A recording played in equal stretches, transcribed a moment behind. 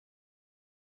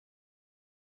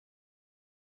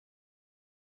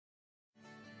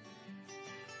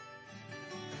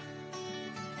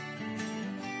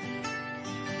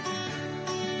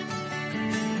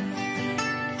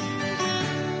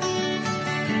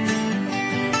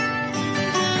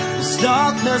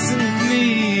stop messing with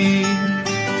me.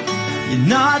 You're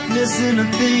not missing a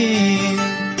thing.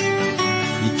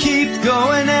 You keep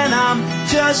going and I'm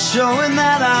just showing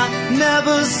that I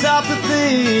never stop to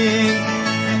think.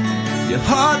 Your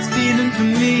heart's beating for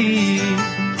me.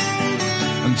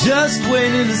 I'm just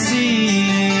waiting to see.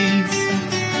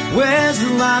 Where's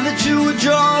the line that you would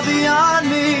draw beyond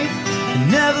me and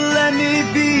never let me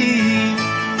be?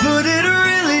 But it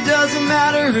really doesn't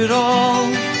matter at all.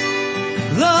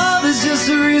 Love is just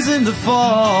a reason to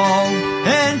fall.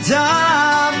 And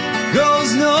time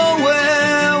goes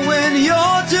nowhere when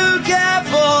you're too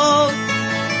careful.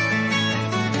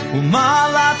 Well, my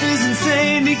life is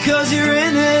insane because you're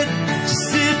in it.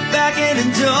 Just sit back and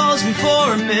indulge me for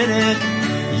a minute.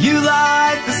 You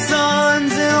light the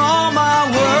suns in all my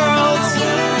worlds.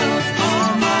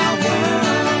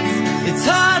 It's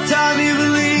hard time you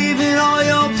believe in all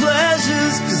your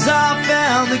pleasures, 'cause I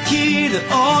found the key to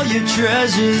all your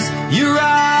treasures. You're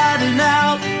riding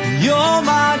out, you're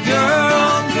my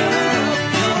girl.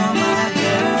 You're my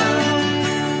girl.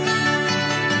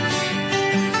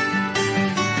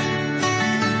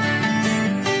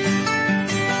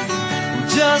 I'm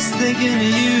just thinking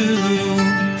of you,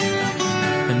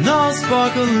 and all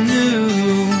sparkle anew.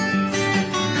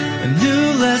 A new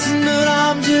lesson, but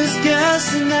I'm just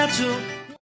guessing that you'll